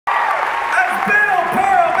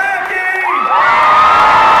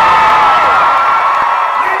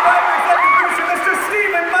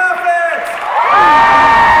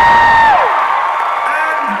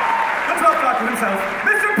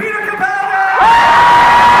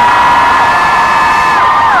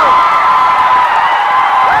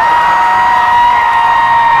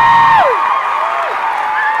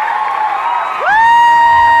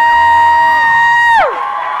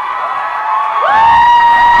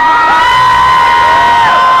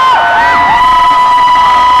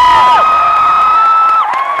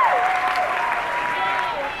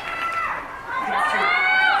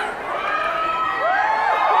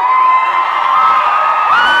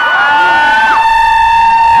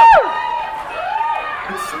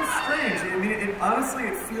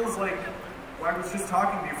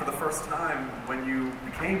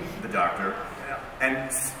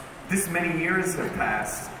this many years have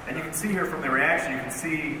passed, and you can see here from the reaction, you can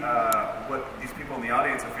see what these people in the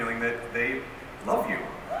audience are feeling, that they love you.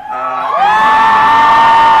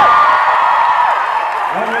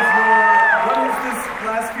 What has this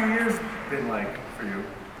last few years been like for you?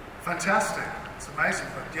 Fantastic. It's amazing,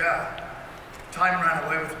 but yeah, time ran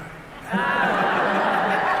away with me.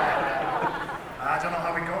 I don't know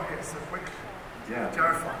how we got here so quickly. Yeah.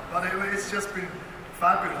 Terrifying. But it's just been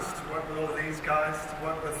fabulous to work with all of these guys, to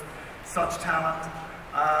work with such talent,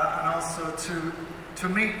 and also to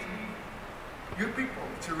meet you people,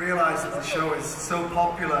 to realize that the show is so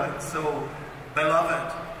popular and so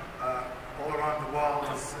beloved all around the world.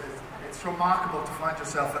 It's remarkable to find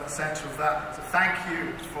yourself at the center of that. So thank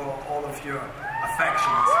you for all of your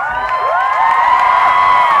affections.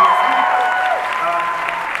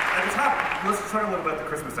 At the top, let's talk a little about the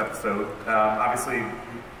Christmas episode. Obviously,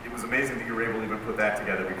 it was amazing that you were able to even put that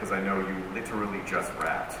together, because I know you literally just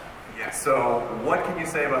wrapped. Yeah. So, what can you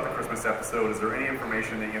say about the Christmas episode? Is there any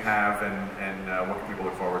information that you have, and what can people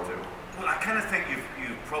look forward to? Well, I kind of think you've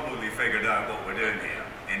probably figured out what we're doing here,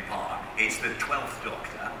 in part. It's the 12th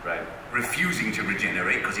Doctor, right, refusing to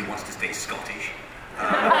regenerate because he wants to stay Scottish. And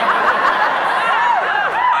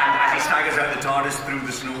as he staggers out the TARDIS through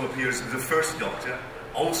the snow, appears the First Doctor,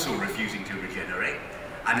 also refusing to regenerate.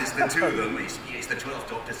 And it's the two of them, it's the 12th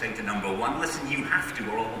Doctor saying to number one, listen, you have to,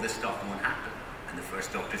 or all this stuff won't happen. And the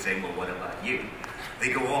First Doctor saying, well, what about you?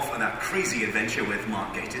 They go off on a crazy adventure with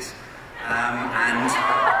Mark Gatiss and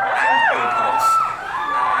Bill Potts,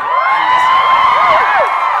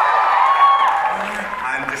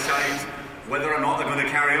 and decide whether or not they're going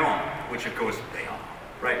to carry on, which of course they are.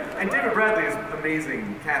 Right, and David Bradley is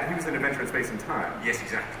amazing. He was in Adventure in Space and Time. Yes,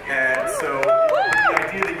 exactly. And so the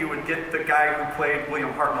idea that you would get the guy who played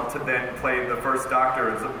William Hartnell to then play the First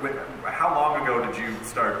Doctor, how long ago did you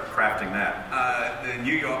start crafting that? The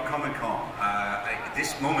New York Comic Con.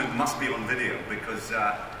 This moment must be on video, because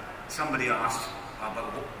somebody asked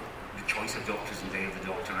about the choice of doctors and Day of the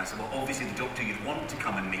Doctor, and I said, well, obviously the Doctor you'd want to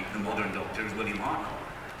come and meet, the modern Doctor, is William Hartnell,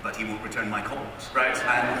 but he won't return my calls. Right.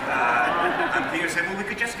 And Peter said, well, we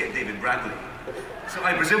could just get David Bradley. So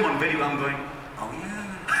I presume on video I'm going, oh yeah.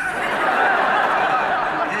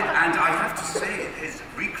 And I have to say, his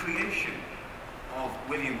recreation of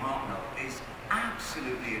William Hartnell is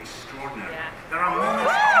absolutely extraordinary. Yeah. There are moments,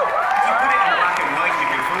 if you put it in black and white, you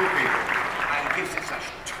can fool people. And it gives it such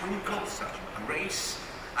twinkle, such grace,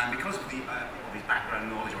 and because of his background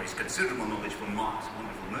knowledge, or his considerable knowledge from Mark's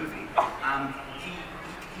wonderful movie, he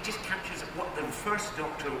just captures what the First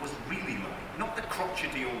Doctor was really like. Not the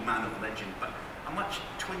crotchety old man of legend, but a much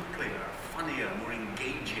twinklier, funnier, more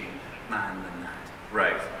engaging man than that.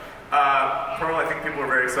 Right. Pearl, I think people are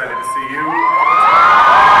very excited to see you.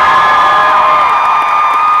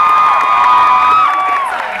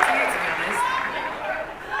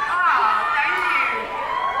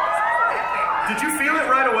 Did you feel it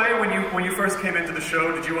right away when you first came into the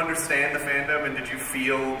show? Did you understand the fandom, and did you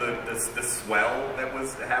feel the swell that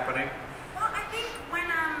was happening? Well, I think when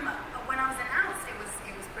I was announced, it was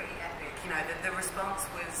pretty epic. You know, the response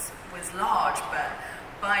was large, but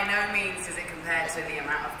by no means is it compared to the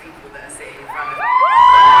amount of people that are sitting in front of me.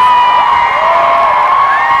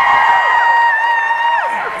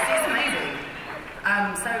 It's amazing.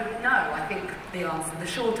 So no, I think the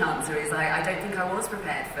short answer is I don't think I was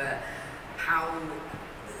prepared for how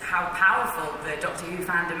powerful the Doctor Who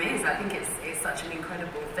fandom is. I think it's such an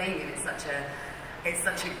incredible thing, and it's such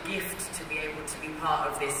a gift to be able to be part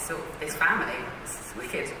of this family. It's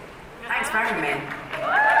wicked. Thanks for having me.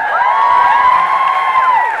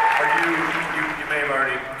 You may have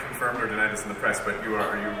already confirmed or denied this in the press, but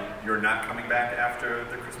you're not coming back after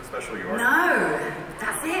the Christmas special? You are? No,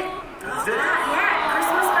 that's it. That's it? Yeah,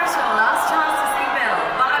 Christmas special, last chance to see Bill.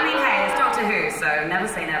 But I mean, hey, it's Doctor Who, so never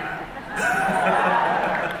say never.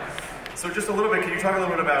 So just a little bit, can you talk a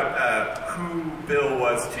little bit about who Bill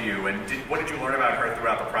was to you, and what did you learn about her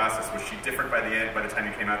throughout the process? Was she different by the time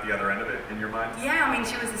you came out the other end of it, in your mind? Yeah, I mean,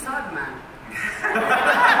 she was a Cyberman.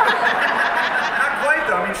 Not quite,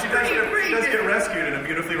 though. I mean, she does get rescued in a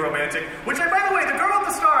beautifully romantic, which, by the way, the girl at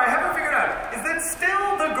the star, I haven't figured out, is that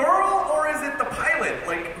still the girl, or is it the pilot?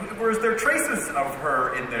 Like, or is there traces of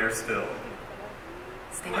her in there still?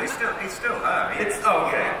 Well, it's still her. Yes.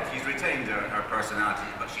 Okay. She's retained her personality,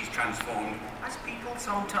 but she's transformed, as people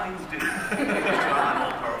sometimes do, into an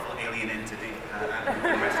all-powerful alien entity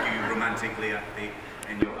and rescue you romantically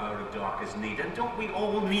in your hour of darkest need. And don't we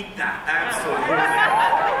all need that? Absolutely.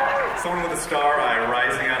 Someone with a star eye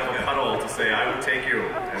rising out of a puddle to say, "I would take you,"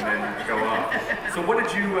 and then go off. So, what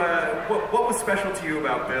did you? What was special to you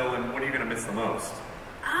about Bill, and what are you going to miss the most?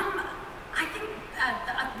 I think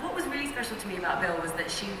what was useful to me about Bill was that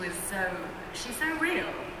she's so real.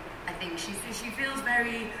 I think she feels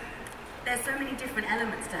very. There's so many different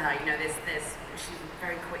elements to her. You know, she's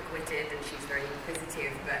very quick-witted and she's very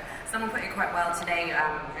inquisitive. But someone put it quite well today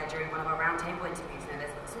during one of our roundtable interviews. You know,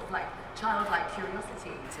 there's sort of like childlike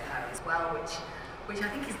curiosity to her as well, which I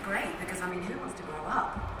think is great because I mean, who wants to grow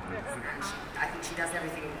up? And I think she does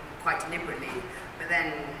everything quite deliberately. But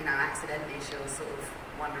then, you know, accidentally she'll sort of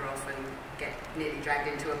wander off and get nearly dragged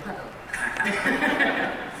into a puddle.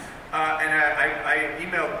 I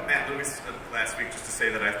emailed Matt Lewis last week just to say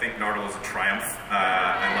that I think Nardole is a triumph.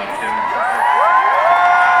 I loved him.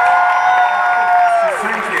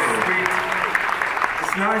 Thank you.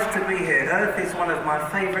 It's nice to be here. Earth is one of my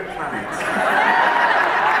favourite planets.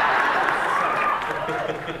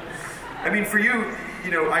 I mean, for you,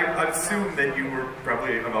 you know, I assume that you were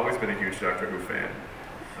probably, I've always been a huge Doctor Who fan.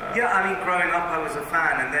 Yeah, I mean, growing up I was a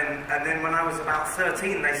fan, and then when I was about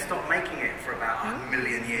 13, they stopped making it for about 1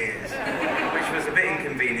 million years, which was a bit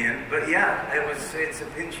inconvenient. But yeah, it's a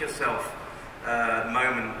pinch yourself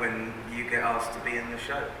moment when you get asked to be in the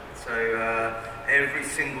show. So every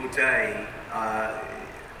single day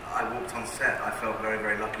I walked on set, I felt very,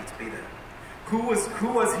 very lucky to be there. Who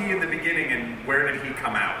was he in the beginning, and where did he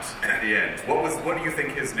come out at the end? What do you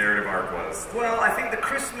think his narrative arc was? Well, I think the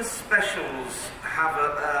Christmas specials have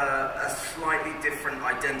a slightly different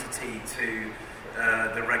identity to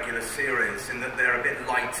the regular series, in that they're a bit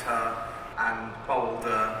lighter and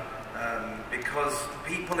bolder, because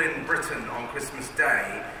people in Britain on Christmas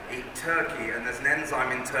Day eat turkey, and there's an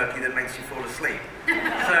enzyme in turkey that makes you fall asleep.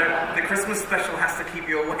 So the Christmas special has to keep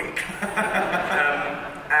you awake.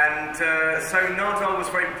 So Nardole was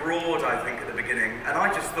very broad, I think, at the beginning, and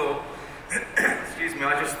I just thought, excuse me,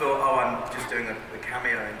 I just thought, oh, I'm just doing a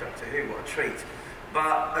cameo in Doctor Who, what a treat.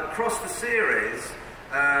 But across the series,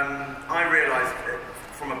 I realised that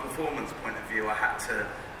from a performance point of view, I had to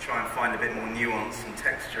try and find a bit more nuance and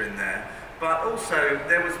texture in there. But also,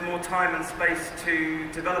 there was more time and space to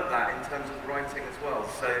develop that in terms of writing as well.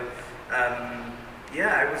 So,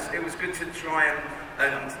 yeah, it was good to try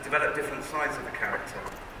and develop different sides of the character.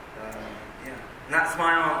 Yeah, and that's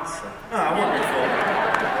my answer. Oh,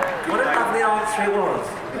 wonderful. What a lovely answer it was.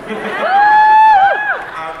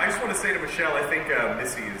 I just want to say to Michelle, I think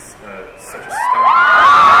Missy is such a star.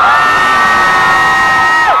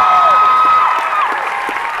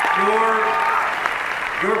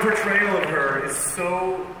 Your portrayal of her is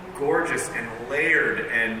so gorgeous and layered,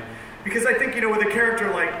 and because I think, you know, with a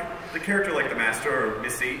character like the Master or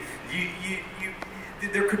Missy,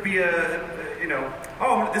 there could be you know,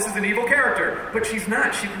 oh, this is an evil character, but she's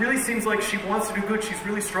not. She really seems like she wants to do good. She's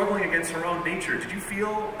really struggling against her own nature. Did you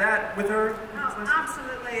feel that with her? Oh,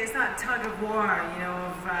 absolutely. It's that tug of war, you know,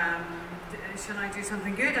 of shall I do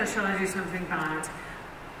something good or shall I do something bad?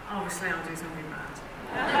 Obviously, I'll do something bad.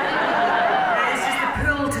 It's just the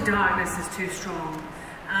pull to darkness is too strong.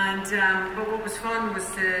 And but what was fun was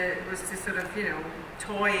to sort of, you know,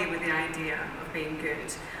 toy with the idea of being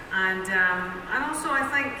good. And also I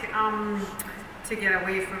think to get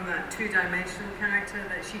away from that two-dimensional character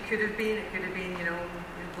that she could have been, it could have been, you know,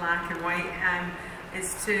 in black and white,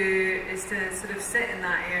 is to sort of sit in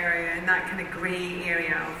that area, in that kind of grey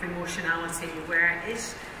area of emotionality, where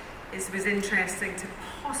it was interesting to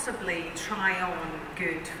possibly try on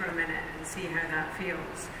good for a minute and see how that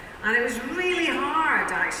feels. And it was really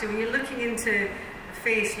hard, actually, when you're looking into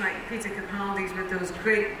face like Peter Capaldi's with those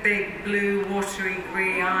great big blue watery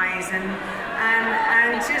grey eyes, and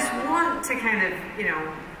just want to kind of, you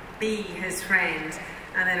know, be his friend,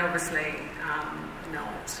 and then obviously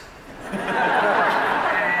not.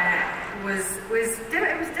 It was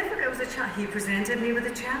difficult. It was a challenge. He presented me with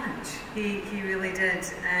a challenge. He really did,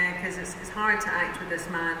 because it's hard to act with this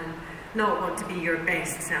man and not want to be your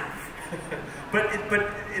best self. but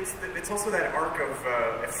it's also that arc of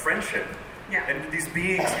friendship. Yeah. And these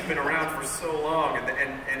beings have been around for so long,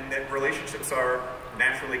 and that relationships are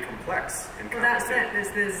naturally complex. And well, that's it.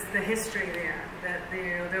 There's the history there. That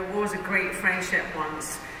there was a great friendship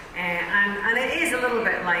once, and it is a little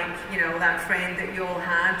bit like, you know, that friend that you all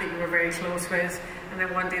had that you were very close with, and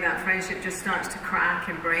then one day that friendship just starts to crack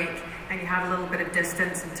and break, and you have a little bit of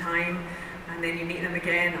distance and time. And then you meet them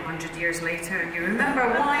again 100 years later, and you remember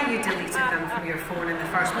why you deleted them from your phone in the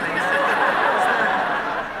first place.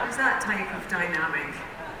 It's that type of dynamic.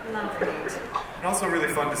 Love it. And also really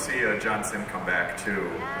fun to see John Sim come back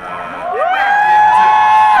too. I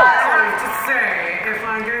have to say, if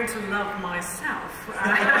I'm going to love myself,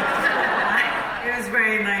 it was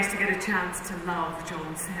very nice to get a chance to love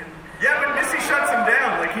John Sim. Yeah, but Missy shuts him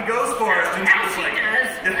down. Like, he goes for it. And Yeah, she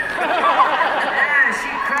does. Yeah, she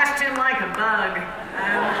crushed him like a bug.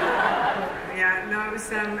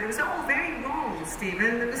 it was all very wrong,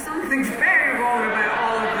 Stephen. There was something very wrong about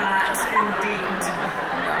all of that, indeed.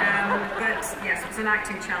 But yes, it was an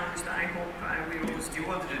acting challenge that I hope we rose to. You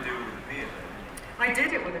wanted to do it with a beard, then? I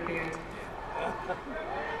did it with a beard.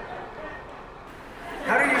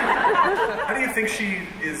 How do you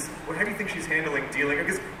think she's handling dealing?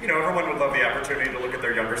 Because everyone would love the opportunity to look at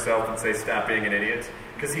their younger self and say, "Stop being an idiot,"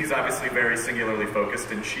 because he's obviously very singularly focused,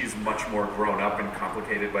 and she's much more grown up and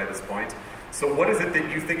complicated by this point. So, what is it that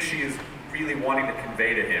you think she is really wanting to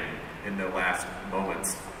convey to him in the last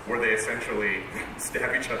moments, where they essentially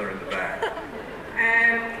stab each other in the back?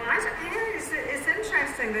 It's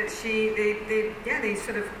interesting that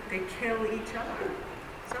they kill each other.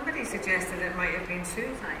 Somebody suggested it might have been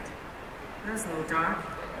suicide. That's a little dark.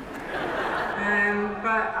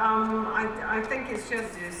 I think it's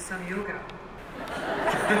just some yoga.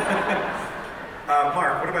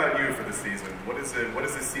 Mark, what about you for the season? What has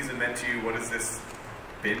this season meant to you? What has this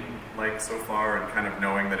been like so far, and kind of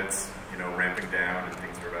knowing that it's ramping down and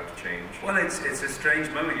things are about to change? Well, it's a strange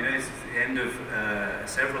moment, it's the end of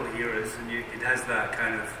several eras, and it has that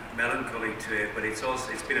kind of melancholy to it, but it's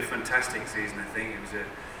been a fantastic season. I think it was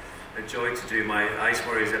a joy to do my Ice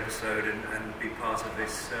Warriors episode and be part of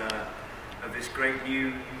this great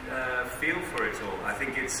new feel for it all. I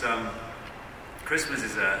think it's Christmas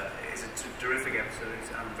is a terrific episode.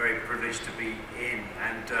 I'm very privileged to be in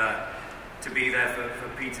and to be there for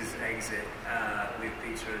Peter's exit with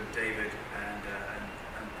Peter and David and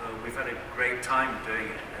Pearl. We've had a great time doing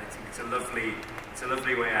it. I think it's a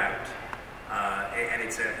lovely way out, and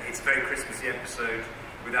it's a very Christmassy episode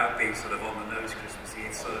without being sort of on the nose Christmassy.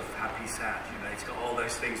 It's sort of happy, sad. It's got all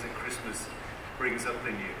those things that Christmas brings up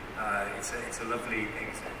in you. It's a lovely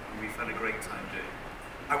exit, and we've had a great time doing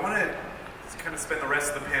it. I want to kind of spend the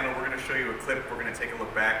rest of the panel. We're going to show you a clip. We're going to take a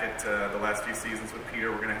look back at the last few seasons with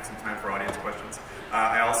Peter. We're going to have some time for audience questions.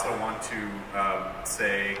 I also want to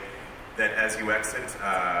say that as you exit,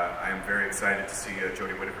 I am very excited to see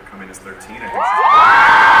Jodie Whittaker come in as 13. I think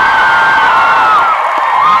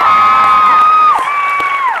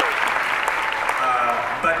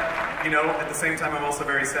at the same time, I'm also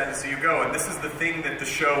very sad to see you go. And this is the thing that the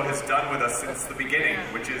show has done with us since the beginning,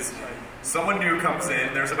 which is someone new comes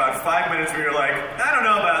in, there's about 5 minutes where you're like, I don't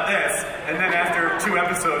know about this. And then after 2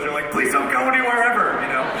 episodes, you're like, please don't go anywhere ever,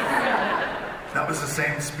 That was the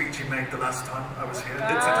same speech you made the last time I was here.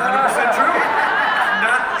 It's 100% true.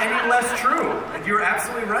 Not any less true. You're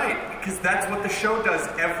absolutely right, because that's what the show does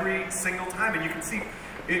every single time. And you can see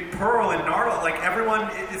Pearl and Nardole, like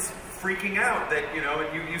everyone is freaking out that,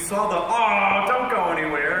 you saw the, oh, don't go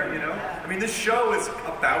anywhere, I mean, this show is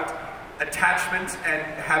about attachment and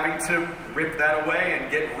having to rip that away and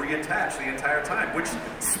get reattached the entire time, which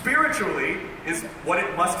spiritually is what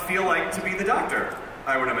it must feel like to be the Doctor,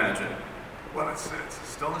 I would imagine. Well, it's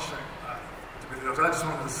astonishing to be the Doctor. I just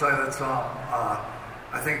wanted to say that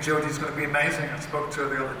I think Jodie's going to be amazing. I spoke to her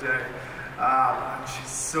the other day, and she's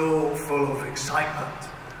so full of excitement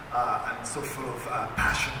and so full of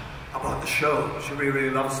passion about the show. She really,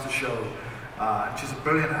 really loves the show. And she's a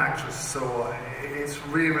brilliant actress, so it's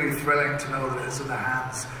really, really thrilling to know that it's in the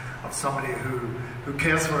hands of somebody who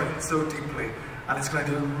cares for it so deeply, and it's going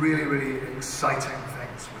to do really, really exciting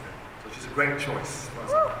things with it. So she's a great choice.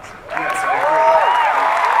 Yes, I agree.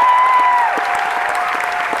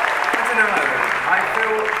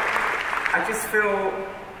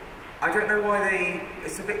 I don't know why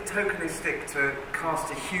it's a bit tokenistic to cast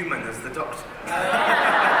a human as the Doctor.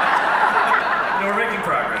 We're making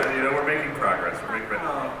progress, we're making progress.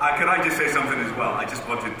 Can I just say something as well? I just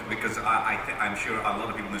wanted, because I'm sure a lot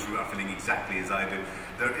of people in this room are feeling exactly as I do.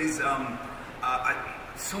 There is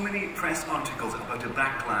so many press articles about a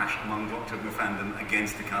backlash among Doctor Who fandom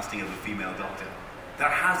against the casting of a female Doctor. There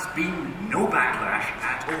has been no backlash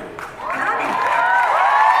at all.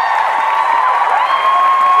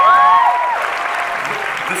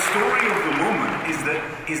 The story of the moment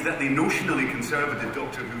is that the notionally conservative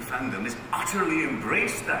Doctor Who fandom has utterly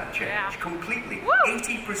embraced that change completely.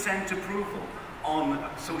 80% approval on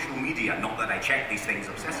social media. Not that I check these things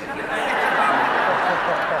obsessively.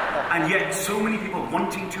 And yet so many people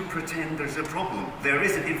wanting to pretend there's a problem. There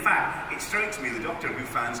isn't. In fact, it strikes me the Doctor Who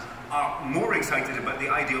fans are more excited about the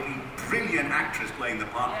idea of a brilliant actress playing the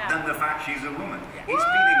part than the fact she's a woman. It's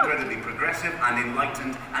been incredibly progressive and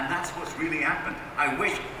enlightened, and that's what's really happened. I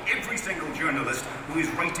wish every single journalist who is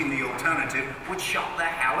writing the alternative would shut the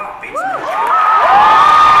hell up. It's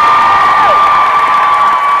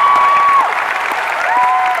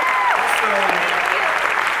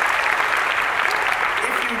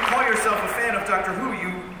not yourself a fan of Doctor Who,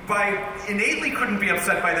 you innately couldn't be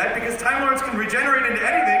upset by that, because Time Lords can regenerate into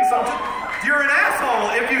anything, so You're an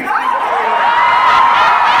asshole if you...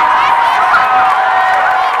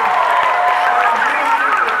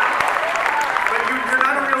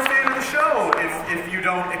 If you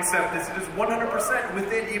don't accept this, it is 100%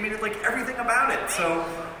 within, I mean, it's like everything about it. So,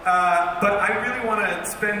 but I really want to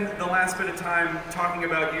spend the last bit of time talking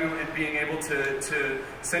about you and being able to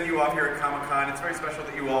send you off here at Comic-Con. It's very special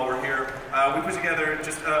that you all were here. We put together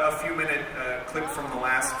just a few-minute clip from the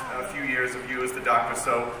last few years of you as the Doctor,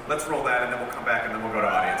 so let's roll that and then we'll come back and then we'll go to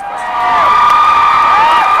audience questions.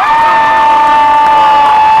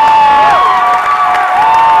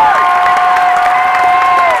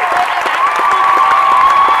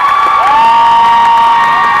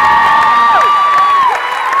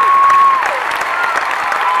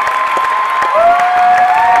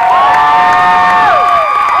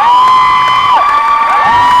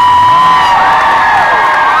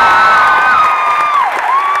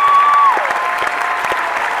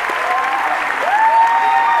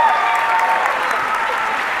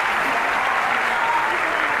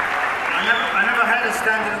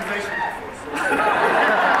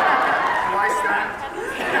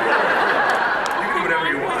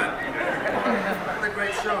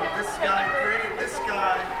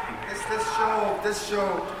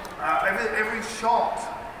 Every shot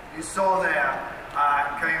you saw there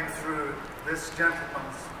came through this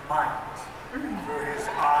gentleman's mind, through his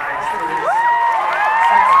eyes, through his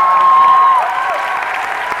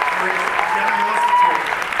generosity.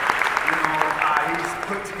 You know, he's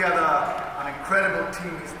put together an incredible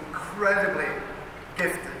team. He's an incredibly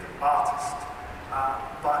gifted artist.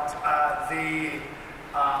 But the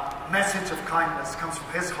message of kindness comes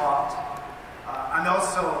from his heart, and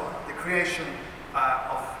also the creation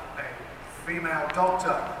of a female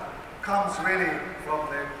doctor comes really from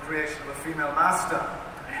the creation of a female master.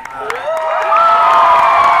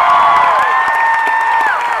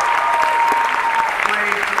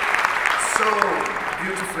 Played so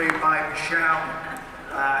beautifully by Michelle,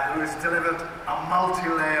 who has delivered a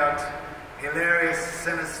multi-layered, hilarious,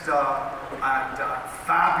 sinister, and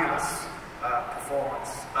fabulous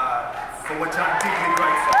performance, for which I'm deeply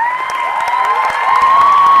grateful.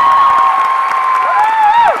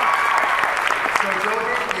 So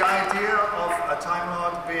Jodie, the idea of a Time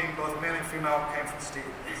Lord being both male and female came from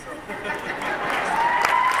Steve. So.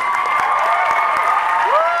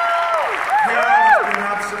 Karen has been an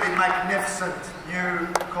absolutely magnificent new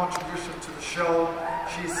contribution to the show.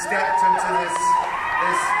 She's stepped into this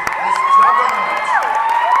juggernaut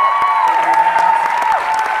that we have,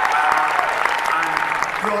 and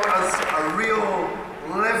brought us a real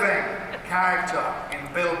living character in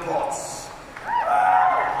Bill Potts,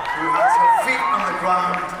 who has her feet on the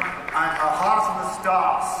ground and her heart on the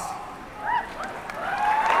stars.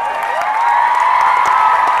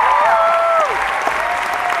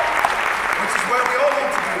 Which is where we all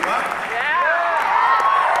want to be, right? Yeah!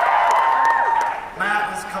 Matt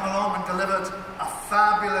has come along and delivered a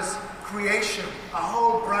fabulous creation, a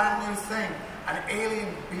whole brand new thing, an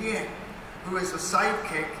alien being who is a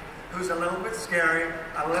sidekick, who's a little bit scary,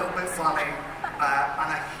 a little bit funny,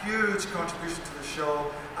 and a huge contribution to the show,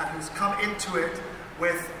 and who's come into it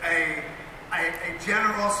with a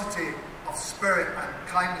generosity of spirit and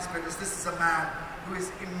kindness, because this is a man who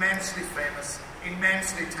is immensely famous,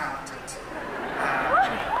 immensely talented,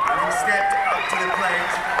 and he stepped up to the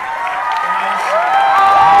plate in our show.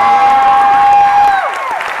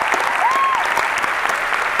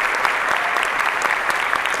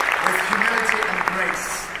 With humility and grace,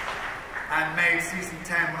 and made season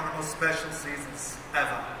 10 one of the most special seasons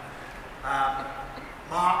ever.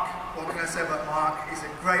 Mark, what can I say about Mark? He's a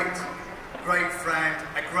great, great friend,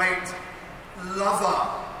 a great lover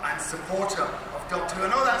and supporter of Doctor Who. I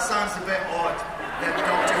know that sounds a bit odd, that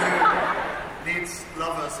Doctor Who needs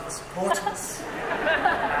lovers and supporters.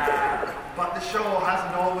 But the show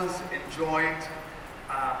hasn't always enjoyed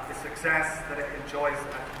the success that it enjoys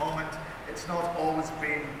at the moment. It's not always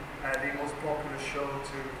been the most popular show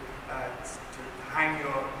to hang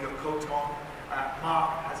your coat on.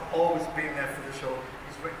 Mark has always been there for the show.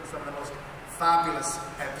 He's written some of the most fabulous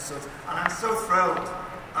episodes, and I'm so thrilled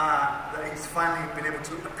that he's finally been able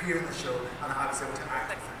to appear in the show, and I was able to act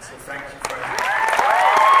with him. So thank you very much.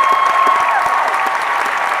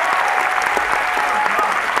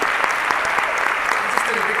 I just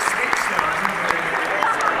did a big speech there.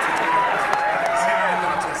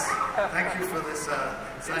 Thank you for this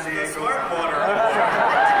San Diego Smart water.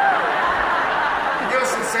 You're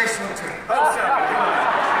sensational too. Oh, sorry.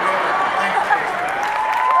 Thank you.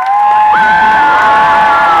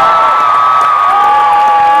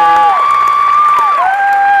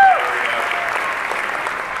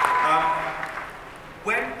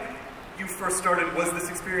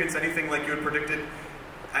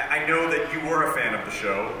 I know that you were a fan of the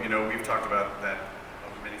show. You know, we've talked about that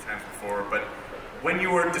many times before, but when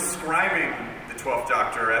you were describing the 12th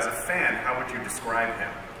Doctor as a fan, how would you describe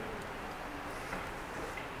him?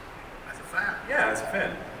 As a fan? Yeah, as a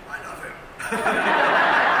fan. I love him.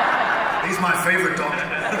 He's my favorite Doctor.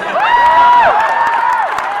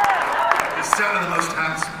 He's certainly the most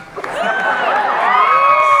handsome.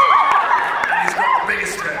 And he's got the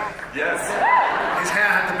biggest hair. Yes. His hair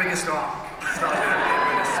had the biggest arm. Started at the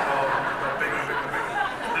biggest, got bigger and bigger and bigger.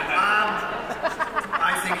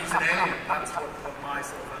 I think he's an alien. That's what my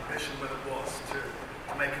sort of ambition with it was, to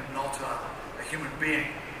make him not a human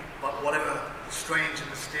being, but whatever strange and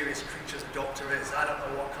mysterious creature the Doctor is. I don't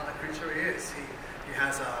know what kind of creature he is. He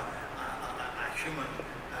has a human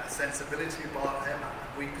sensibility about him.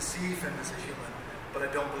 We perceive him as a human, but I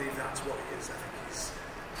don't believe that's what he is. I think he's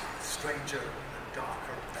stranger and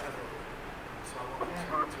darker and clever. So I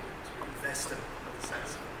want to invest in the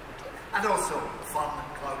sense of it. And also fun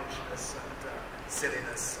and clownishness and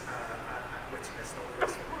silliness and wittiness and all the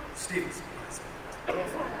rest of it. Steven's nice.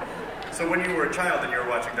 So when you were a child and you were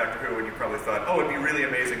watching Doctor Who, and you probably thought, oh, it'd be really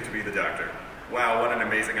amazing to be the Doctor. Wow, what an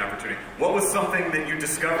amazing opportunity. What was something that you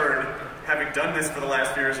discovered, having done this for the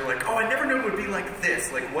last few years, you're like, oh, I never knew it would be like this.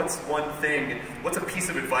 Like, what's one thing, what's a piece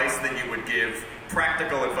of advice that you would give,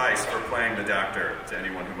 practical advice for playing the Doctor to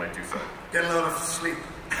anyone who might do so? Get a lot of sleep.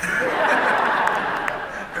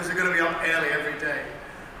 Because you're going to be up early every day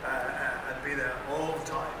and be there all the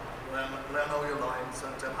time. Learn all your lines.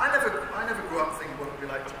 And I never grew up thinking what it would be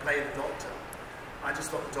like to play the Doctor. I just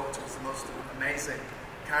thought the Doctor was the most amazing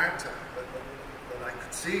character that I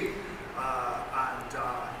could see.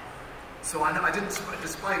 So I didn't,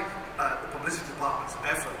 despite the publicity department's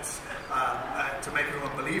efforts to make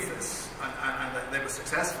everyone believe this, and that they were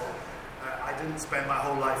successful, I didn't spend my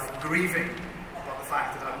whole life grieving about the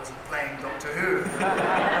fact that I wasn't playing Doctor Who.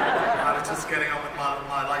 I was just getting on with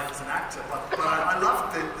my life as an actor. But I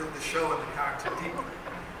loved the show and the character deeply.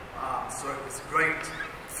 So it was a great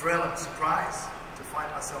thrill and surprise to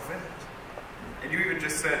find myself in it. And you even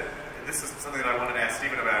just said, this is something that I wanted to ask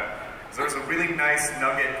Steven about, there was a really nice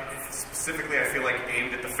nugget, specifically I feel like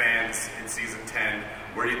aimed at the fans in season 10,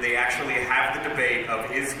 where they actually have the debate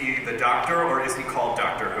of, is he the Doctor or is he called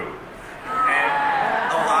Doctor Who? And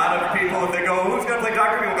a lot of people, if they go, who's going to play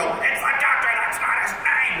Doctor? People go, it's the Doctor, that's not his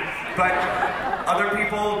name! But other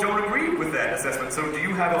people don't agree with that assessment. So do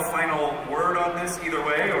you have a final word on this either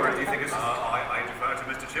way, or do you think it's just... I defer to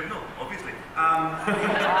Mr. Chibnall, obviously.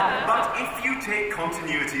 But if you take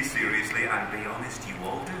continuity seriously, and be honest, you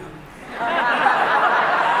all do,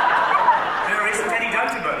 there isn't any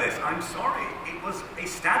doubt about this. I'm sorry. It was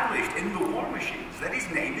established in the War Machines that his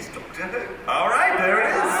name is Doctor Who. All right, there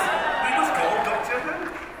it is. He was called Doctor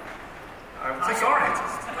Who. I'm sorry.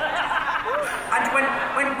 And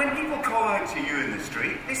when people call out to you in the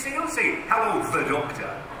street, they don't say, hello, the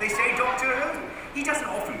Doctor. They say Doctor Who. He doesn't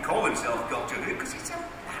often call himself Doctor Who because he's a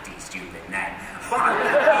bloody stupid man. But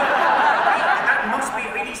that must be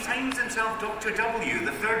why he signs himself Dr. W.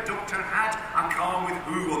 The third Doctor had a car with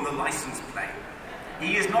Who on the license plate.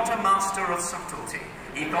 He is not a master of subtlety.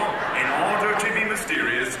 He thought, in order to be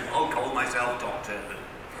mysterious, I'll call myself Doctor Who.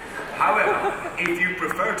 However, if you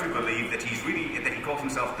prefer to believe that he calls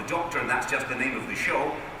himself the Doctor and that's just the name of the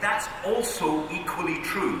show, that's also equally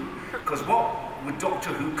true. Because what would Doctor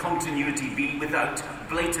Who continuity be without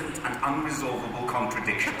blatant and unresolvable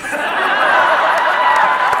contradiction?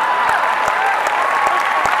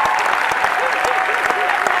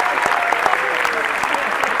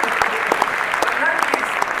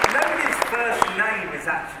 Nobody's first name is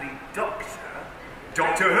actually Doctor.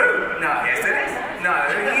 Doctor Who? No. Yes, it is. No,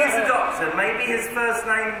 he is a Doctor. Maybe his first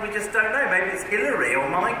name, we just don't know. Maybe it's Hillary or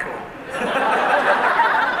Michael.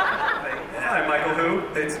 Hi, Michael Who?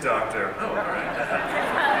 It's Doctor. Oh, all right.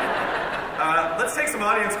 Let's take some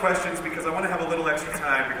audience questions because I want to have a little extra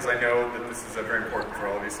time because I know that this is very important for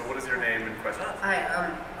all of you. So what is your name and question? Hi,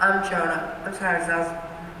 I'm Jonah. I'm sorry, I was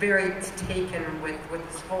very taken with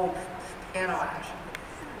this whole panel action.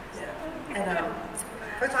 And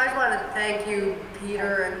first I just want to thank you,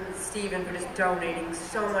 Peter and Steven, for just donating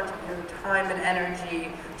so much of your time and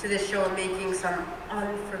energy to this show and making some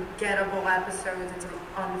unforgettable episodes and some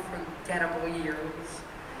unforgettable years.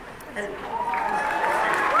 And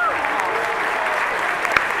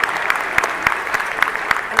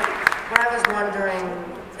what I was wondering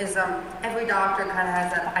is every Doctor kind of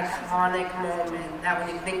has that iconic moment that when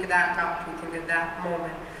you think of that Doctor, you think of that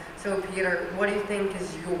moment. So Peter, what do you think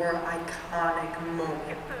is your iconic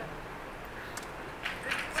moment?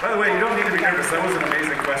 By the way, you don't need to be nervous. That was an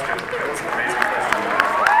amazing question. That was an amazing question.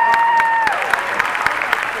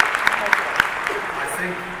 I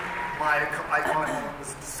think my iconic moment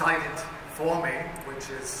was decided for me, which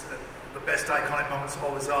is the best iconic moments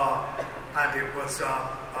always are, and it was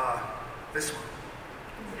this one.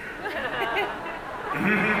 Which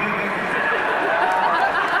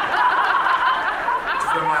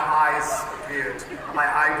is when my eyes appeared, my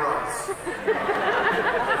eyebrows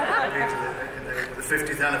appeared in the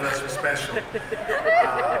 50th anniversary special,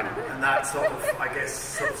 and that sort of, I guess,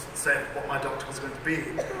 sort of said what my doctor was going to be,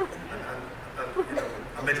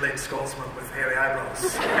 a middle-aged Scotsman with hairy eyebrows,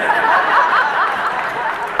 of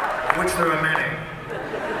which there are many.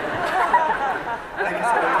 Thank you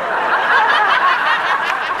so much.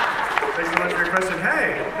 Thanks so much for your question.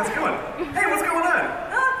 Hey, how's it going? Hey, what's going on?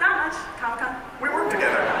 Not much. Comic-Con. We work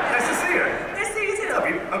together. Nice to see you. Nice to see you too. Love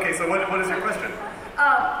you. Okay, so what is your question?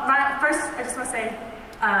 First, I just want to say,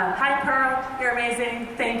 hi Pearl, you're amazing.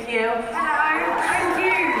 Thank you. Hello. Thank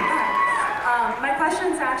you. My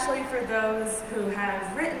question's actually for those who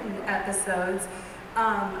have written episodes.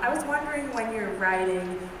 I was wondering, when you're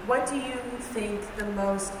writing, what do you think the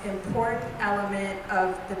most important element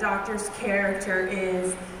of the Doctor's character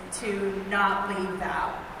is to not leave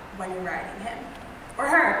out when you're writing him? Or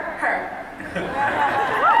her.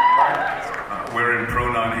 We're in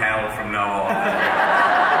pronoun hell from now on.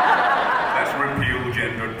 Let's repeal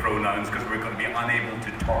gendered pronouns because we're going to be unable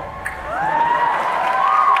to talk.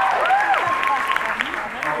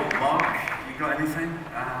 Oh, Mark, you got anything?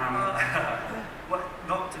 What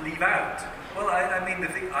not to leave out? Well, I mean, the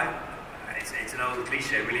thing, it's an old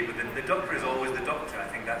cliche really, but the Doctor is always the Doctor. I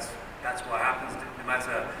think that's what happens. No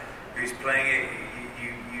matter who's playing it,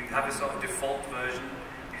 you have a sort of default version.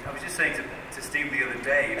 I was just saying to Steve the other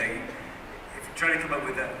day, if you're trying to come up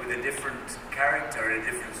with a different character in a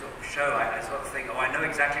different sort of show, I sort of think, oh, I know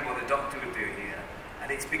exactly what the Doctor would do here,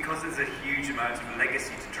 and it's because there's a huge amount of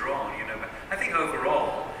legacy to draw on, you know. But I think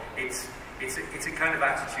overall, it's a kind of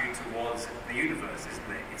attitude towards the universe,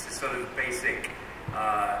 isn't it? It's a sort of basic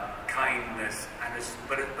kindness,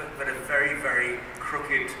 but a very, very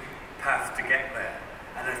crooked path to get there.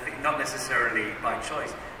 And I think not necessarily by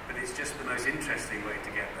choice, but it's just the most interesting way to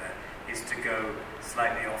get there is to go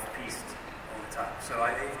slightly off-piste all the time. So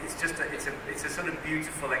it's a sort of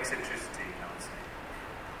beautiful eccentricity, I would say.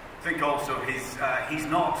 I think also he's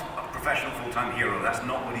not a professional full-time hero. That's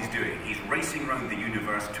not what he's doing. He's racing around the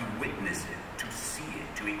universe to witness it, to see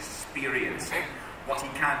it, to experience it. What he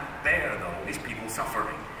can't bear, though, is people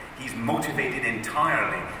suffering. He's motivated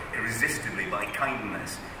entirely, irresistibly by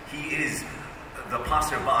kindness. He is the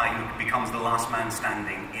passerby who becomes the last man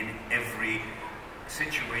standing in every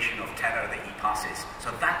situation of terror that he passes.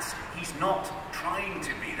 So he's not trying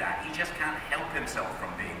to be that. He just can't help himself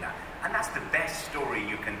from being that. And that's the best story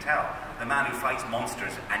you can tell. The man who fights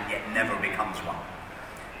monsters and yet never becomes one.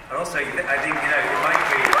 And also, I think, it might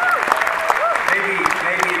be, maybe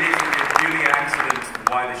it isn't purely an accident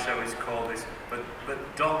why the show is called this, but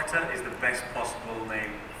Doctor is the best possible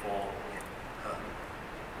name for her.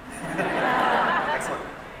 Excellent.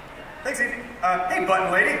 Thanks, Evie. Hey,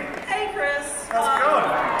 Button Lady. Hey, Chris. How's it going?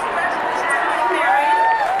 Congratulations on getting married.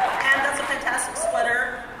 And that's a fantastic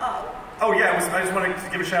sweater. Oh, yeah, I just wanted to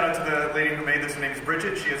give a shout out to the lady who made this. Her name is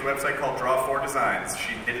Bridget. She has a website called Draw 4 Designs.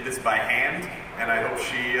 She knitted this by hand, and I hope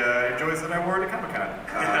she enjoys that I wore it at Comic-Con.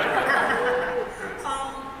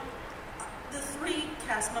 The three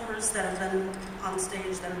cast members that have been on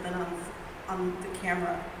stage, that have been on the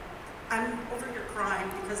camera, I'm over here crying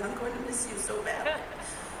because I'm going to miss you so bad.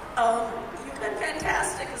 You've been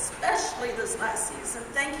fantastic, especially this last season.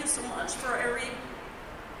 Thank you so much for every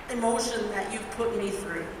emotion that you've put me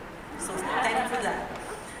through. So thank you for that.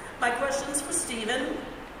 My question's for Steven.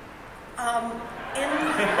 I want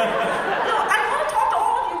to talk to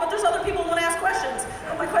all of you, but there's other people who want to ask questions.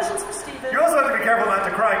 But my question's for Steven. You also have to be careful not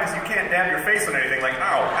to cry because you can't dab your face on anything like,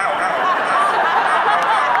 ow, ow, ow, ow,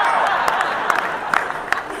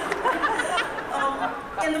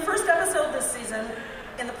 ow, ow. In the first episode this season,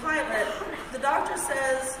 in the pilot, the Doctor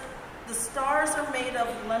says the stars are made of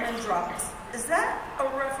lemon drops. Is that a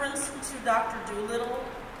reference to Dr. Dolittle?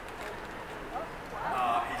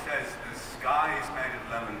 He says the sky is made of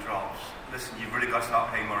lemon drops. Listen, you've really got to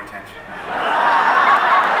start paying more attention.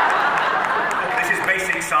 This is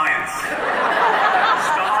basic science.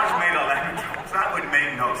 Stars made of lemon drops? That would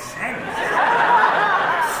make no sense.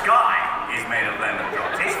 The sky is made of lemon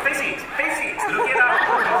drops. It's physics. Physics. Look it up.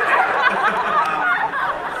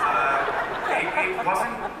 It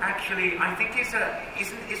wasn't actually. I think it's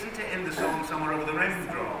isn't it in the song Somewhere Over the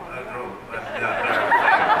Rainbow?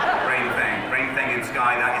 Rain thing in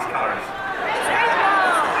sky. That is colours.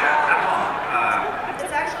 Yeah, that one.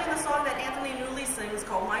 It's actually the song that Anthony Newley sings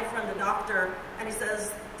called "My Friend the Doctor," and he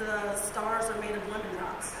says the stars are made of lemon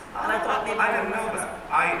drops. And I give you I didn't know that.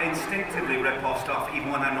 I instinctively rip off stuff even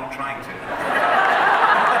when I'm not trying to.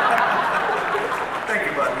 Thank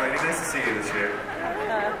you, Button Lady. Nice to see you this year.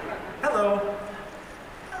 Hello.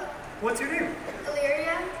 What's your name?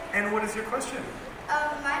 Illyria. And what is your question?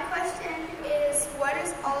 My question is, what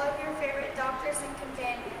is all of your favorite doctors and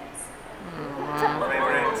companions?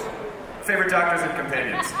 Favorite doctors and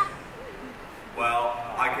companions? Well,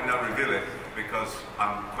 I can now reveal it because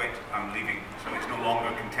I'm leaving, so it's no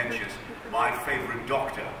longer contentious. My favourite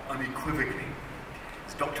doctor, unequivocally,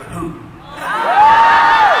 is Doctor Who.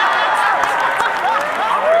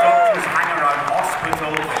 Other doctors hang around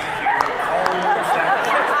hospitals and hear calls that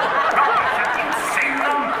sing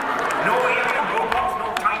them. No alien robots, no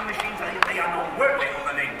time machines, they are not worthy of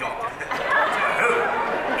the name Doctor. Doctor Who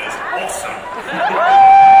is awesome.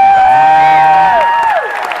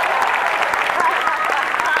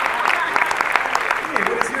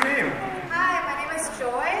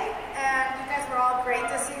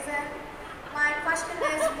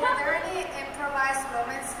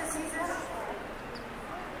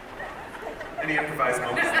 Any improvised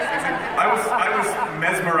moments this season? I was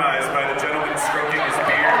mesmerized by the gentleman stroking his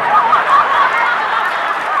beard.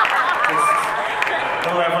 Just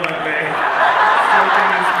malevolently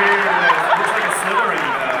stroking his beard. It looks like a Slytherin.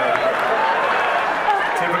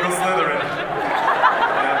 Typical Slytherin.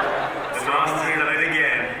 The master did it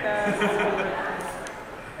again.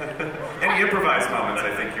 Any improvised moments,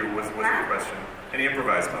 I think was your question. Any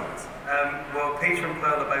improvised moments? Well, Peter and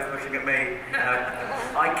Pearl are both looking at me.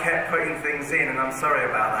 I kept putting things in, and I'm sorry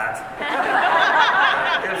about that.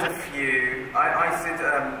 There was a few. I said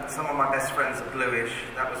some of my best friends are bluish.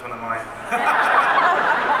 That was one of my...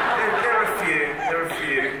 there are a few.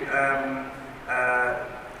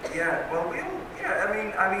 Yeah, well, we all... Yeah,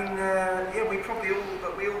 yeah, we probably all...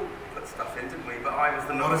 But we all put stuff in, didn't we? But I was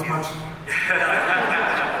the not as much.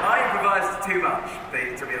 I improvised too much,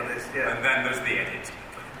 to be honest, yeah. And then there's the edit.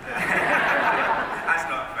 That's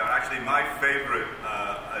not fair. Actually, my favourite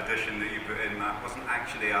addition that you put in, that wasn't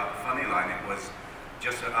actually a funny line. It was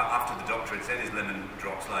just after the doctor had said his linen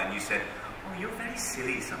drops line, you said, "Oh, you're very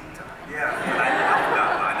silly sometimes." Yeah. I love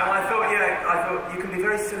that line. No, I thought you can be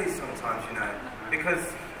very silly sometimes, you know, because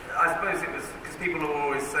I suppose it was because people were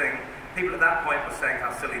always saying. People at that point were saying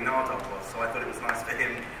how silly Nardok was, so I thought it was nice for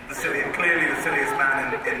him, clearly the silliest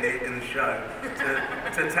man in the show,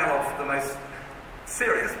 to tell off the most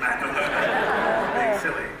serious man being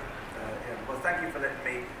silly. Yeah. Well, thank you for letting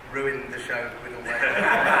me ruin the show with all my...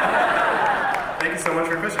 Thank you so much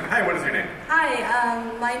for your question. Hi, what is your name? Hi,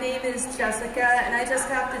 my name is Jessica, and I just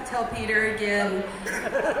have to tell Peter again,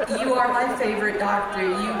 you are my favorite doctor.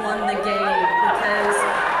 You won the game because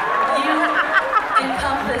you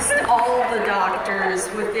encompassed all the doctors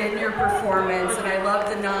within your performance, and I love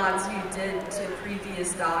the nods you did to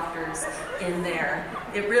previous doctors in there.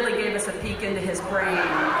 It really gave us a peek into his brain.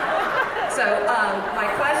 So, my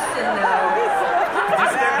question though...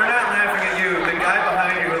 They're not laughing at you. The guy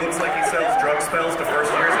behind you who looks like he sells drug spells to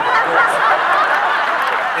first years in Hogwarts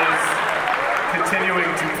is continuing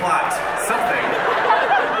to plot something.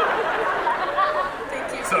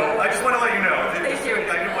 Thank you. So, I just want to let you know. Thank you.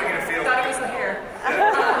 I didn't want you to feel... I thought it was the hair.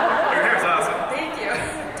 Your hair's awesome. Thank you.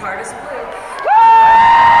 TARDIS blue.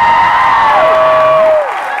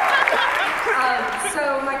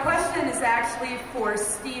 So my question is actually for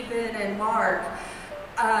Steven and Mark.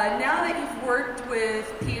 Now that you've worked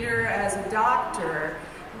with Peter as a doctor,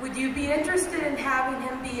 would you be interested in having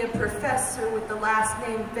him be a professor with the last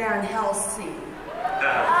name Van Helsing?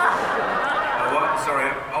 What?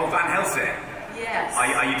 Sorry. Oh, Van Helsing? Yes.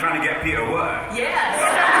 Are you trying to get Peter work? Yes.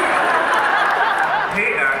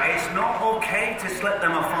 Peter, it's not okay to slip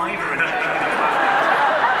them a fiver in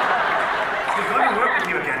We're going to work with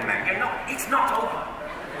you again, mate. It's not over.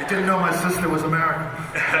 You didn't know my sister was American.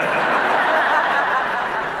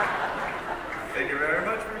 Thank you very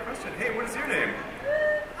much for your question. Hey, what is your name?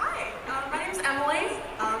 Hi, my name's Emily.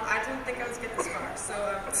 I didn't think I was get this far, so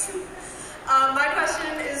my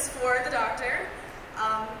question is for the doctor.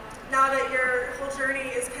 Now that your whole journey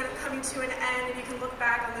is kind of coming to an end and you can look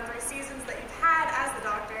back on the 3 seasons that you've had as the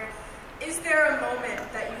doctor, is there a moment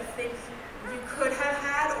that you think you could have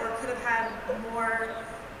had or could have had more...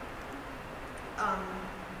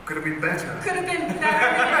 Could have been better. Could have been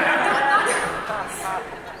better.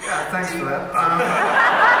 Yeah, thanks for that.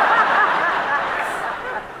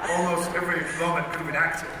 Almost every moment could have been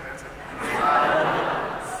acted better.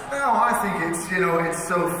 No, I think it's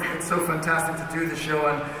it's so fantastic to do the show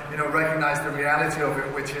and recognize the reality of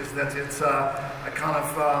it, which is that it's a kind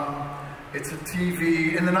of it's a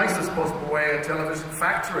TV, in the nicest possible way, a television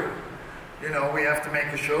factory. You know, we have to make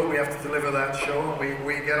a show, we have to deliver that show, and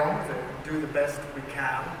we get on with it and do the best we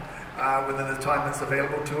can within the time that's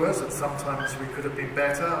available to us. And sometimes we could have been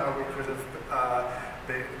better, or we could have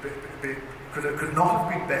could not have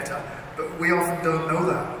been better, but we often don't know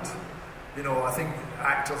that. You know, I think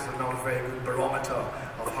actors are not a very good barometer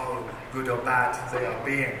of how good or bad they are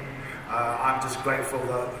being. I'm just grateful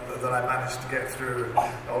that I managed to get through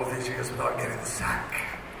all of these years without getting the sack.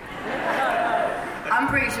 I'm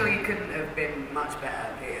pretty sure you couldn't have been much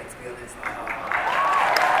better, Peter, to be honest.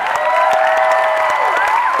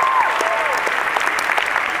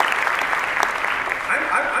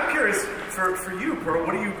 I'm curious, for you, Pearl,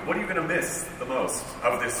 what are you going to miss the most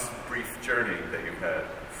of this brief journey that you've had?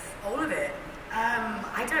 All of it.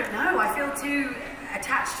 I don't know. I feel too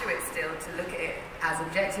attached to it still to look at it as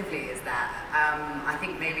objectively as that. I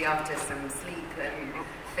think maybe after some sleep and a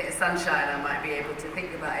bit of sunshine, I might be able to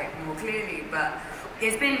think about it more clearly. But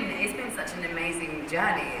it's been such an amazing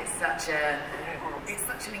journey. It's such an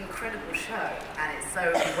incredible show, and it's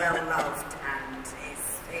so well loved, and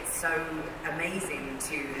it's so amazing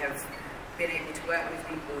to have been able to work with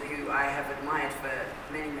people who I have admired for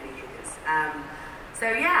many, many years. So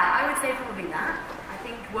yeah, I would say probably that. I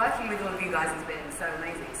think working with all of you guys has been so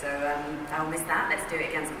amazing. So I'll miss that. Let's do it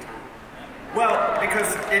again sometime. Well,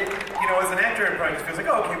 because it, you know, as an actor, it probably just feels like,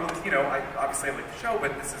 oh, okay, well, you know, I obviously like the show,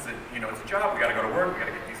 but this is you know, it's a job. We got to go to work. We got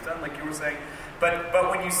to get these done, like you were saying. But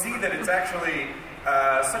when you see that it's actually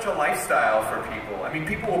such a lifestyle for people. I mean,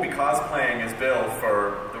 people will be cosplaying as Bill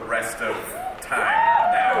for the rest of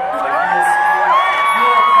time now. Like, you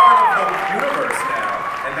are a part of the universe now,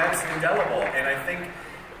 and that's indelible. And I think,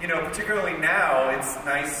 you know, particularly now, it's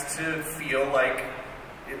nice to feel like,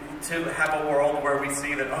 to have a world where we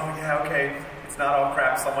see that, oh yeah, okay, it's not all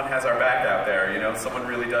crap, someone has our back out there, you know, someone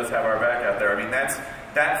really does have our back out there. I mean,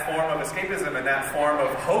 that form of escapism and that form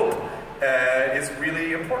of hope is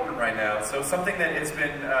really important right now. So something that has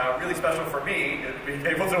been really special for me is being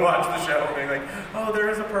able to watch the show and being like, oh, there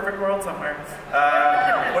is a perfect world somewhere.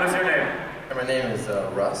 What is your name? My name is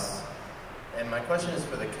Russ. And my question is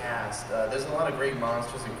for the cast. There's a lot of great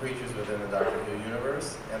monsters and creatures within the Doctor Who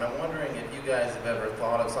universe, and I'm wondering if you guys have ever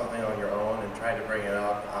thought of something on your own and tried to bring it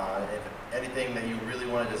up. If anything that you really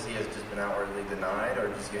wanted to see has just been outwardly denied, or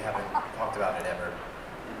just you haven't talked about it ever.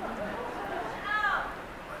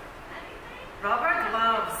 Rubber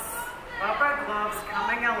gloves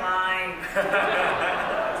coming alive.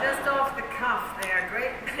 Just off the cuff there,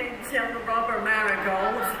 great big rubber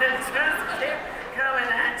marigolds that just keep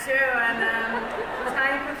coming at you, and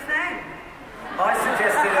type of thing. I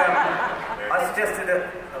suggested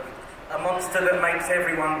a monster that makes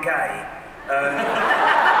everyone gay,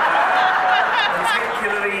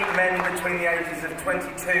 particularly men between the ages of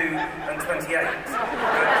 22 and 28. I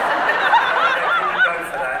didn't go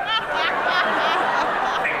for that.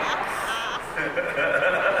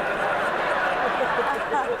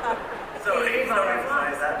 Sorry to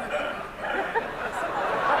say that.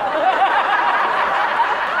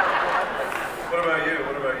 What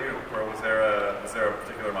about you? Or was there a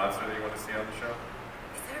particular monster that you want to see on the show?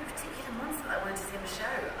 Is there a particular monster that I wanted to see on the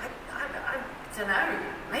show? I don't know.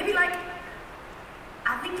 Maybe like,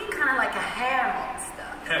 I'm thinking kind of like a hair monster.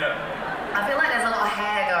 I feel like there's a lot of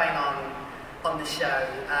hair going on the show.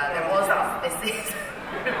 There was this season.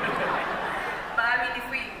 But I mean,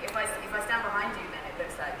 if I stand behind you, then it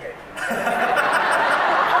looks like you. I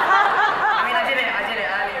mean, I did it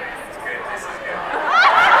earlier. It's good. This is good.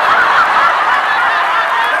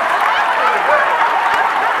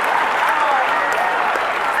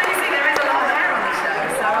 So you see, there is a lot of hair on the show.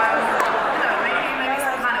 So you know, maybe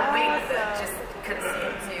some kind of wig that just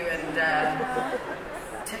conceals you and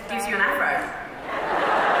gives you an afro.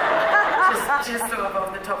 Just sort of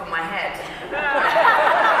off the top of my head.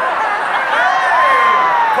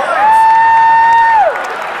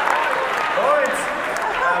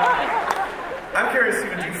 I'm curious,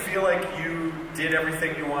 Steven, do you feel like you did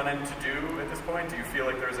everything you wanted to do at this point? Do you feel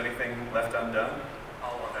like there's anything left undone?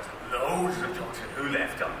 Oh, well, there's loads of Doctor Who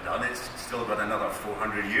left undone. It's still got another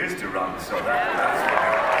 400 years to run, so that's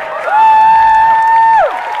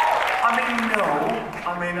I mean, no.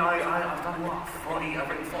 I mean, I've done what, 40? I've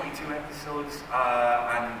written 42 episodes,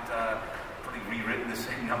 and probably rewritten the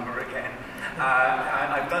same number again. And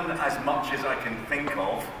I've done as much as I can think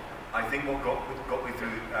of. I think what got me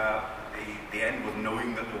through the end was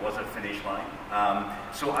knowing that there was a finish line.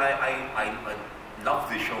 So I love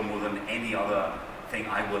this show more than any other thing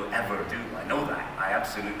I will ever do. I know that. I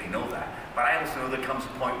absolutely know that. But I also know there comes a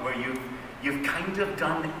point where you've kind of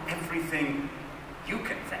done everything you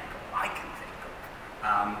can think of, I can think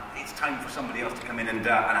of. It's time for somebody else to come in and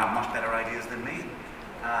have much better ideas than me.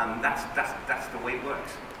 That's the way it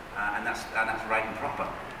works, and that's right and proper.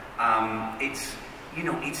 It's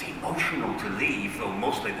emotional to leave, though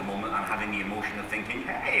mostly at the moment I'm having the emotion of thinking,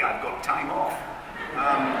 hey, I've got time off.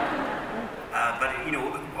 But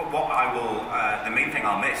what I will, the main thing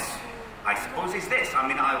I'll miss, I suppose, is this. I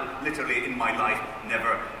mean, I'll literally in my life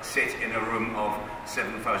never sit in a room of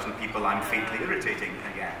 7,000 people I'm faintly irritating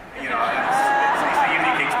again. It's a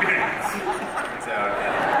unique experience. So,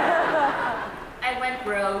 I went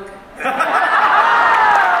rogue.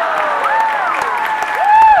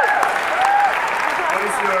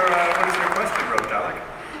 What is your question, Rogue Dalek?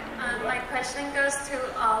 My question goes to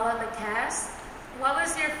all of the cast. What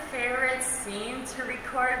was your favorite scene to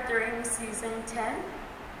record during season 10?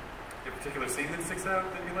 A particular scene that sticks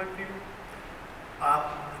out that you like, Peter?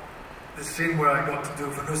 The scene where I got to do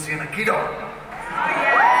Venusian Aikido.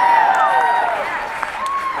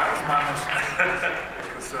 That was madness.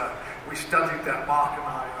 Because we studied that, Mark and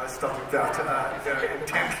I studied that very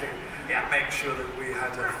intently. Make sure that we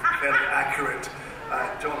had a very accurate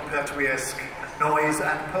John Pertwee-esque noise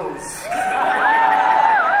and pose. And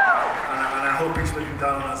I hope he's looking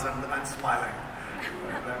down on us and smiling.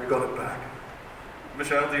 And then we got it back.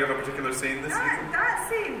 Michelle, do you have a particular scene this season? That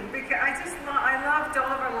scene, because I loved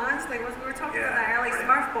Oliver Lansley. We were talking about that early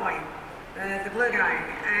Smurf boy, the blue guy,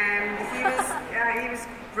 and he was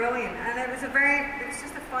brilliant. And it was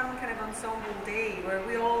just a fun kind of ensemble day where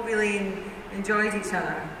we all really enjoyed each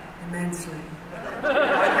other immensely.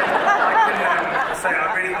 I can say I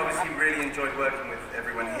obviously really enjoyed working with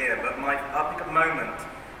everyone here, but I'll pick a moment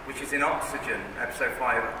which is in Oxygen, episode 5,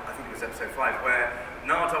 I think it was episode 5, where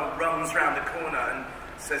Nardole runs round the corner and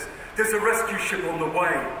says, "There's a rescue ship on the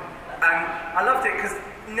way." And I loved it because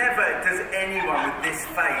never does anyone with this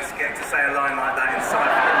face get to say a line like that in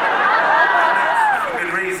silence. For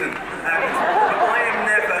good reason. But I am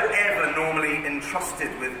never, ever normally entrusted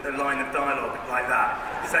with a line of dialogue like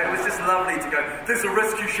that. So it was just lovely to go, "There's a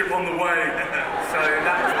rescue ship on the way." So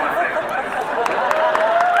that was my favourite moment.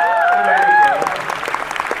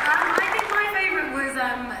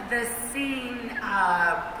 The scene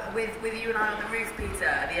with you and I on the roof, Peter,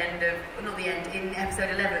 at the end of, well, not the end, in episode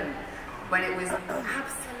 11, when it was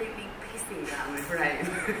absolutely pissing down with rain.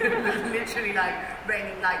 Literally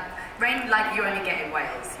raining like you only get in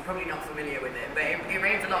Wales. You're probably not familiar with it, but it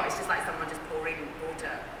rains a lot. It's just like someone just pouring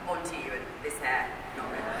water onto you and this hair.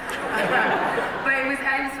 Not really. But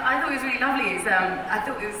I thought it was really lovely.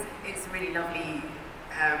 It's really lovely.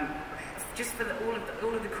 Just for all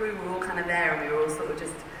of the crew were all kind of there, and we were all sort of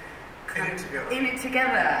just in it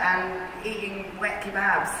together and eating wet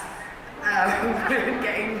kebabs,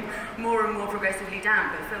 getting more and more progressively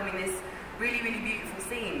damp, but filming this really, really beautiful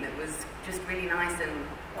scene that was just really nice and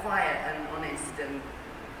quiet and honest, and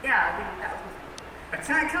yeah, I think that was.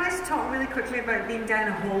 Can I just talk really quickly about being down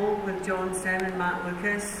a hole with John Sim and Matt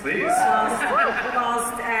Lucas? Please.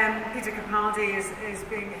 Whilst Peter Capaldi is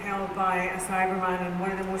being held by a Cyberman in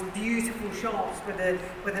one of the most beautiful shots where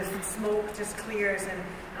the smoke just clears and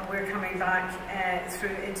we're coming back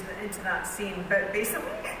through into that scene. But basically,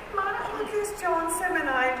 Matt Lucas, John Sim and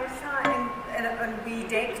I were sat in wee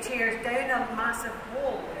deck chairs down a massive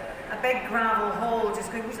hole, a big gravel hole, just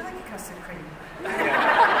going, "Would you like a custard cream?" I'll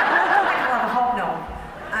have a hobnob.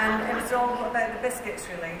 And it was all about the biscuits,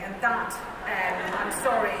 really, and that, I'm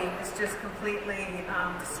sorry, has just completely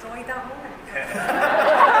destroyed that moment.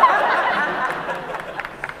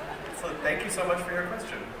 So thank you so much for your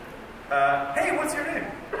question. Hey, what's your name?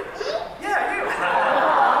 Yeah, you.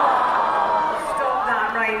 Stop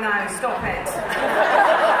that right now, stop it.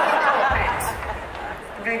 Stop it.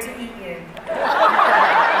 I'm going to eat you.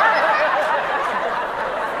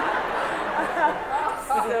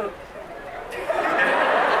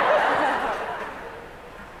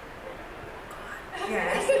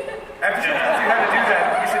 Yes. After she tells you how to do that,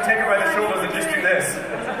 you should take her by the shoulders and just do this.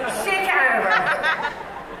 Shake it out of her.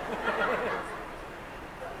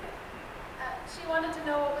 She wanted to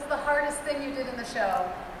know what was the hardest thing you did in the show.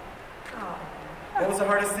 Oh. What was the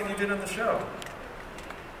hardest thing you did on the show?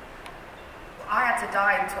 I had to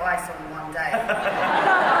dive twice on one day.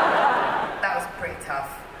 That was pretty tough.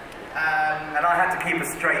 And I had to keep a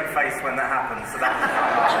straight face when that happened, so that was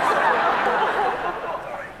hard.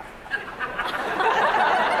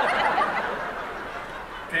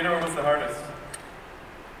 Peter, what was the hardest?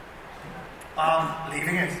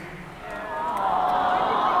 Leaving it.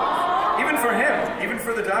 Even for him, even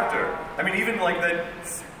for the doctor. I mean, even like that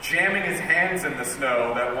jamming his hands in the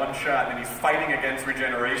snow, that one shot, and he's fighting against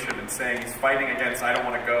regeneration and saying he's fighting against, "I don't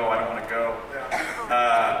want to go, I don't want to go."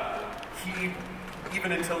 Yeah. He,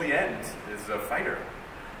 even until the end, is a fighter.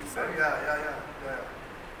 Yeah.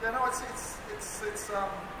 You know,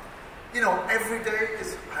 you know, every day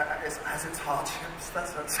has its hardships.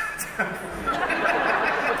 That's what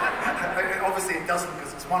obviously it doesn't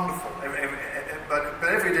because it's wonderful. But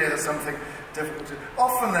every day there's something difficult to do.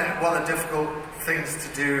 Often one of the difficult things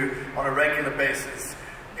to do on a regular basis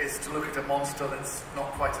is to look at a monster that's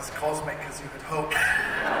not quite as cosmic as you had hoped,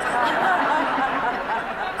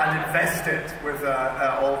 and invest it with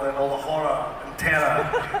all the horror and terror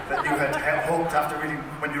that you had hoped after reading,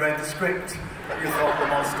 when you read the script, that you thought the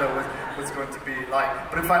monster was going to be like.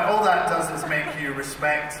 But in fact, all that does is make you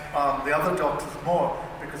respect the other doctors more,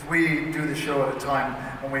 because we do the show at a time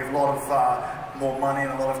when we have a lot of more money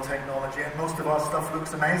and a lot of technology, and most of our stuff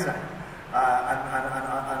looks amazing.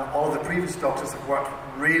 And all of the previous doctors have worked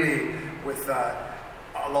really with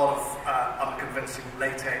a lot of unconvincing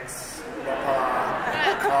latex,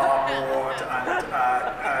 rubber, cardboard,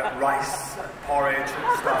 and rice, and porridge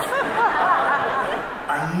and stuff.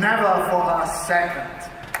 And never for a second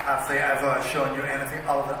have they ever shown you anything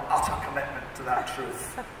other than utter commitment to that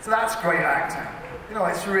truth. So that's great acting. You know,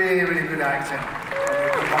 it's really, really good acting.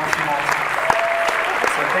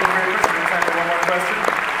 So thank you very much. We'll time for one more question.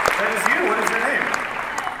 That is you. What is your name?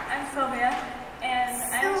 I'm Sylvia, and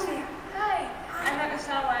I met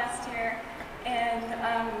Michelle last year, and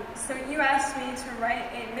so you asked me to write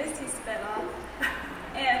a Misty spinoff,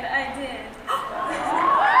 and I did. So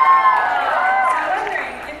I'm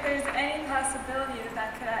wondering if there's any possibility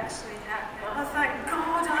that could actually happen. Oh, thank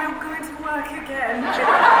God I'm going to work again.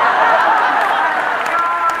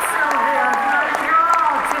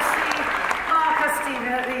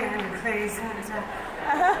 At the end, please.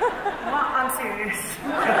 Well, I'm serious.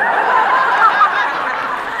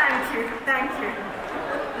 Thank you.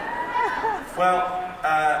 Well,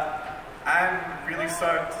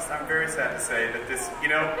 I'm very sad to say that this, you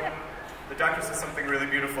know, the doctor says something really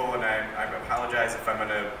beautiful, and I apologize if I'm going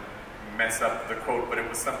to mess up the quote, but it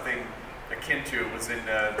was something akin to, it was in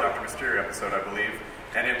a Dr. Mysterio episode, I believe,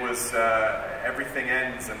 and it was, everything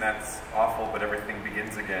ends, and that's awful, but everything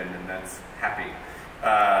begins again, and that's happy.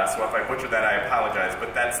 So if I butcher that, I apologize,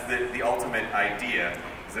 but that's the ultimate idea.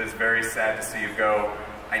 It's very sad to see you go.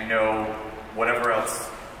 I know whatever else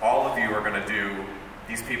all of you are going to do,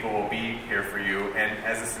 these people will be here for you, and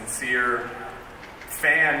as a sincere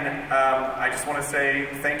fan, I just want to say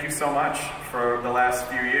thank you so much for the last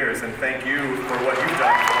few years, and thank you for what you've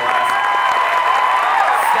done for the last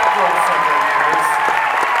several years.